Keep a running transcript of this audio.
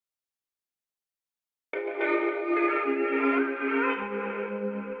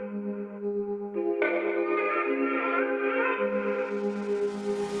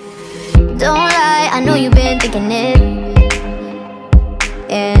taking it,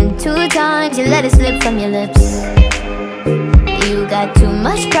 and 2 times you let it slip from your lips. You got too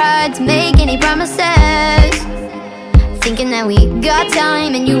much pride to make any promises, thinking that we got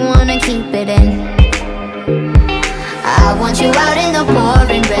time and you wanna keep it in. I want you out in the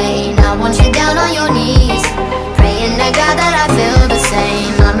pouring rain, I want you down on your knees, praying to God that I feel the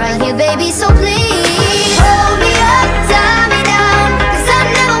same. I'm right here, baby, so please hold me up, tie me down, 'cause I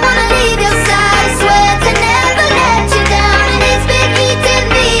never wanna leave your side. Swear to never let you down, and it's been eating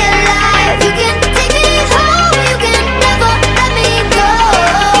me alive. You can take me home, you can never let me go.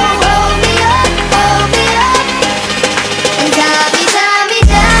 Hold me up, and tie me down,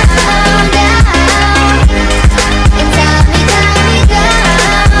 down, and tie me down, down, and tie me down,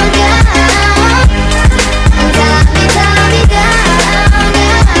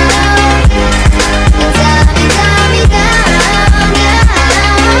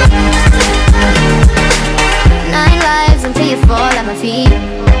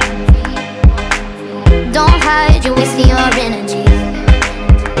 don't hide, you're wasting your energy.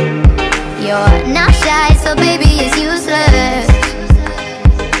 You're not shy, so baby it's useless.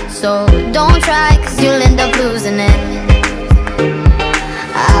 So don't try, 'cause you'll end up losing it.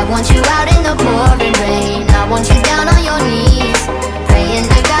 I want you out in the pouring rain, I want you down on your knees, praying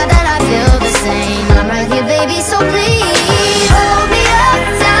to God that I feel the same. I'm right here, baby, so please hold me up,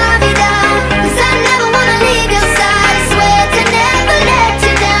 tie me down, 'cause I never wanna leave your side. Swear to never let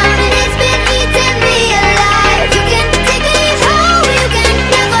you down, and it's been eating me alive. You can take me home, you can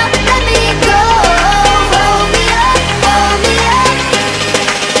never let me go. Hold me up,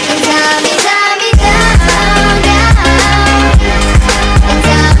 and tie me down, down, and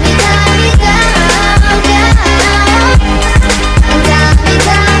tie me down, down, and tie me down, down, and tie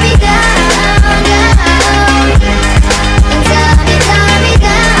me down,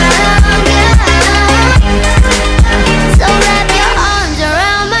 So wrap your arms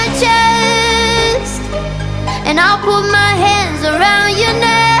around my chest, and I'll put my hands around your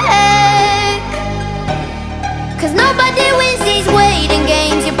neck. 'Cause nobody wins these waiting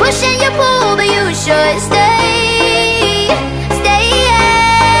games. You push and you pull, but you should stay.